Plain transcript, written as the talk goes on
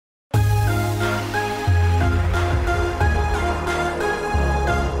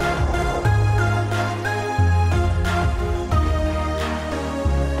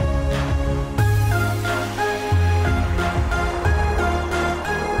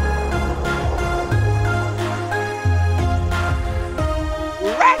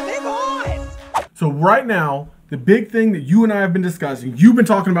So right now, the big thing that you and I have been discussing, you've been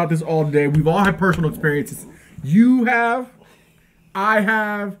talking about this all day. We've all had personal experiences. You have, I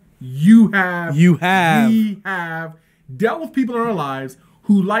have, we have dealt with people in our lives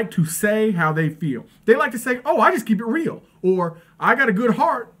who like to say how they feel. They like to say, oh, I just keep it real. Or I got a good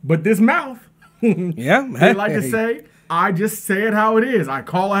heart, but this mouth. Yeah. They like to say, I just say it how it is. I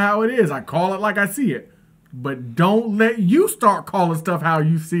call it how it is. I call it like I see it. But don't let you start calling stuff how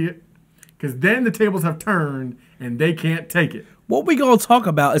you see it. Because then the tables have turned and they can't take it. What we going to talk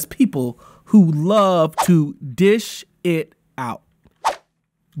about is people who love to dish it out.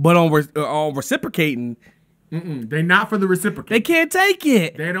 But on reciprocating, they not for the reciprocate. They can't take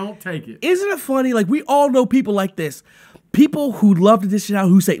it. They don't take it. Isn't it funny? Like, we all know people like this. People who love to dish it out,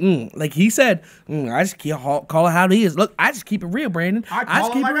 who say, like he said, I just call it how it is. Look, I just keep it real, Brandon. I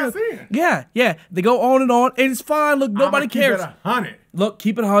just keep it real. I see it. Yeah. They go on, and it's fine. Look, nobody cares. Keep it 100. Look,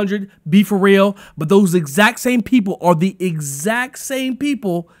 keep it 100. Be for real. But those exact same people are the exact same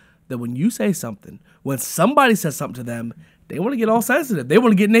people that when you say something, when somebody says something to them, they want to get all sensitive. They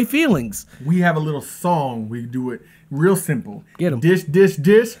want to get in their feelings. We have a little song. We do it real simple. Get them. Dish, dish,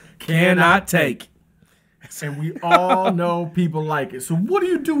 dish. Cannot take. And we all know people like it. So what do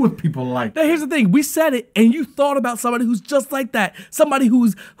you do with people like that? Now, here's the thing. We said it, and you thought about somebody who's just like that. Somebody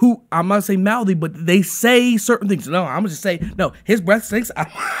who I'm not saying mouthy, but they say certain things. No, I'm going to just say, no, his breath stinks. I'm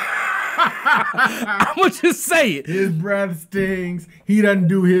going to just say it. His breath stinks. He doesn't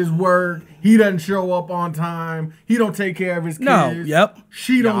do his work. He doesn't show up on time. He don't take care of his kids. No, yep.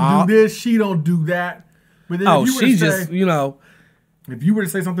 She don't do this. She don't do that. But then if you were to say, if you were to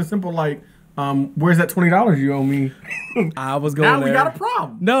say something simple like, where's that $20 you owe me? I was going now there. we got a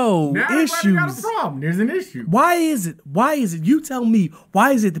problem. No, now issues. we got a problem. There's an issue. Why is it? You tell me.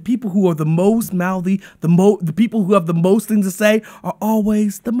 Why is it the people who are the most mouthy, the people who have the most things to say are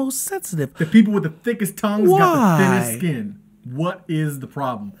always the most sensitive? The people with the thickest tongues got the thinnest skin. What is the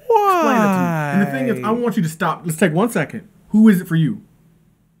problem? Why? Explain it to me. And the thing is, I want you to stop. Let's take 1 second. Who is it for you?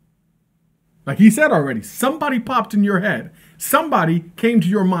 Like he said already, somebody popped in your head. Somebody came to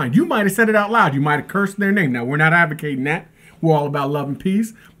your mind. You might have said it out loud. You might have cursed their name. Now, we're not advocating that. We're all about love and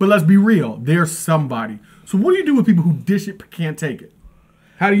peace. But let's be real. There's somebody. So what do you do with people who dish it but can't take it?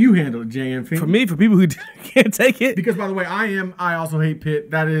 How do you handle it, JNF? For me, for people who can't take it. Because, by the way, I also hate Pitt.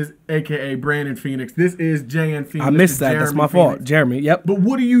 That is a.k.a. Brandon Phoenix. This is JN Phoenix. I missed that. That's my fault. Jeremy, yep. But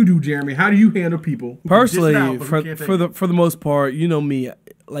what do you do, Jeremy? How do you handle people who personally, dish it out, for the most part, you know me.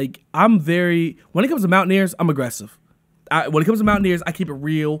 Like, I'm very, when it comes to Mountaineers, I'm aggressive. When it comes to Mountaineers, I keep it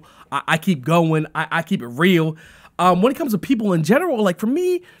real. I keep going. I keep it real. When it comes to people in general, like for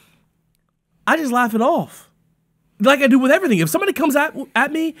me, I just laugh it off. Like I do with everything. If somebody comes at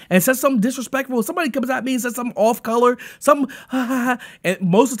me and says something disrespectful, if somebody comes at me and says something off color, and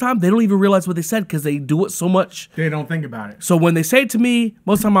most of the time they don't even realize what they said because they do it so much. They don't think about it. So when they say it to me,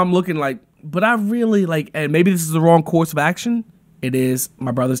 most of the time I'm looking like, but I really like, and maybe this is the wrong course of action. It is.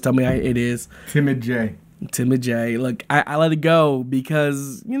 My brothers tell me it is. Timid J. Look, I let it go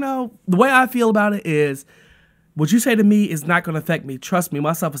because, the way I feel about it is what you say to me is not going to affect me. Trust me,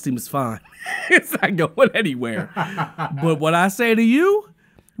 my self-esteem is fine. It's not going anywhere. But what I say to you,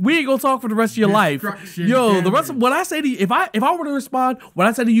 we ain't going to talk for the rest of your life. Yo, the rest of what I say to you, if I were to respond, what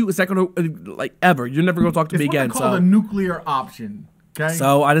I say to you is not going to, like, ever. You're never going to talk to me again. It's what they call a nuclear option. Okay.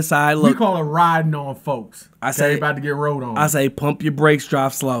 So I decide, look. We call it riding on folks. I say about to get rode on. I say pump your brakes,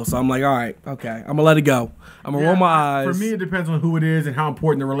 drive slow. So I'm like, all right, okay, I'm gonna let it go. I'm gonna roll my eyes. For me, it depends on who it is and how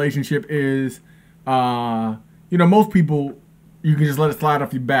important the relationship is. Most people, you can just let it slide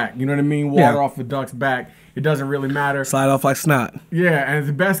off your back. You know what I mean? Water off the duck's back. It doesn't really matter. Slide off like snot. Yeah, and in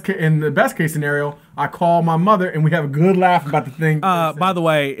the best case scenario, I call my mother and we have a good laugh about the thing. By the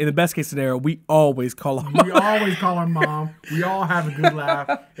way, in the best case scenario, we always call our mom. We always call our mom. We all have a good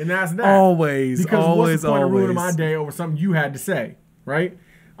laugh, and that's that. Always, because always, what's the point of ruining my day over something you had to say, right?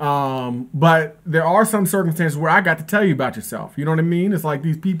 But there are some circumstances where I got to tell you about yourself. You know what I mean? It's like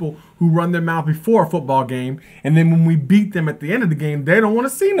these people who run their mouth before a football game, and then when we beat them at the end of the game, they don't want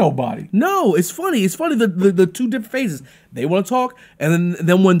to see nobody. No, it's funny. It's funny the two different phases. They want to talk, and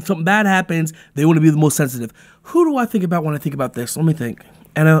then when something bad happens, they want to be the most sensitive. Who do I think about when I think about this? Let me think.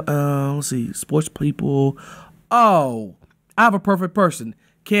 And let's see, sports people. Oh, I have a perfect person,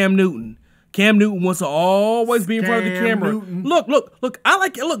 Cam Newton. Cam Newton wants to always be in front of the camera. Newton. Look. I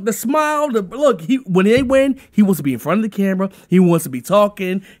like it. Look, the smile. When they win, he wants to be in front of the camera. He wants to be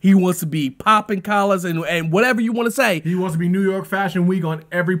talking. He wants to be popping collars and whatever you want to say. He wants to be New York Fashion Week on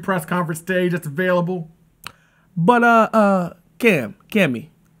every press conference stage that's available. But Cammy,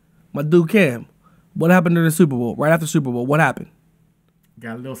 my dude Cam, what happened during the Super Bowl? Right after the Super Bowl, what happened?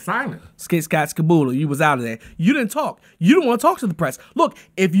 Got a little silent. Skit, scat, skaboodle. You was out of there. You didn't talk. You didn't want to talk to the press. Look,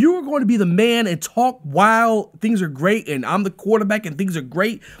 if you were going to be the man and talk while things are great and I'm the quarterback and things are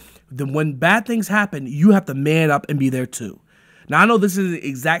great, then when bad things happen, you have to man up and be there too. Now, I know this is the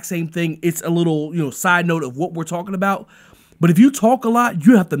exact same thing. It's a little, side note of what we're talking about. But if you talk a lot,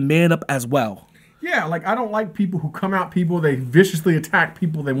 you have to man up as well. Yeah, like I don't like people who come out people, they viciously attack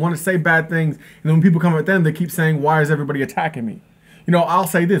people, they want to say bad things, and then when people come at them, they keep saying, why is everybody attacking me? I'll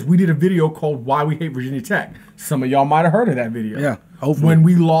say this. We did a video called Why We Hate Virginia Tech. Some of y'all might have heard of that video. Yeah, hopefully. When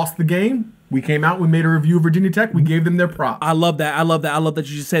we lost the game, we came out, we made a review of Virginia Tech, we gave them their props. I love that. I love that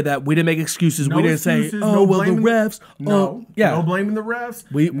you just said that. We didn't make excuses. No we didn't excuses, say, no the blaming refs. No blaming the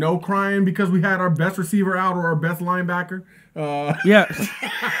refs. No crying because we had our best receiver out or our best linebacker. Yeah.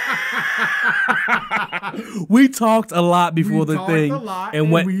 We talked a lot before the thing.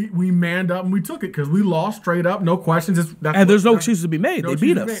 And we manned up and we took it because we lost straight up, no questions. There's no excuses to be made. They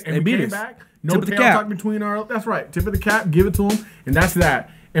beat us. They beat us. Back, no tail tuck between our. That's right. Tip of the cap. Give it to them, and that's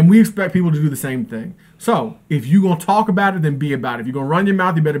that. And we expect people to do the same thing. So if you're gonna talk about it, then be about it. If you're gonna run your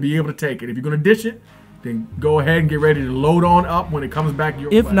mouth, you better be able to take it. If you're gonna dish it, then go ahead and get ready to load on up when it comes back your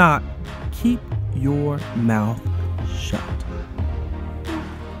way. If not, keep your mouth shut.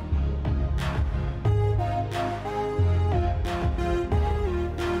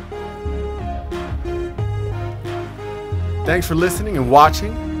 Thanks for listening and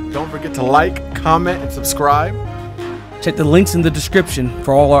watching. Don't forget to like, comment, and subscribe. Check the links in the description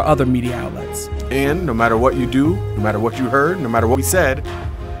for all our other media outlets. And no matter what you do, no matter what you heard, no matter what we said,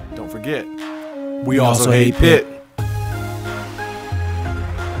 don't forget, we also hate Pitt.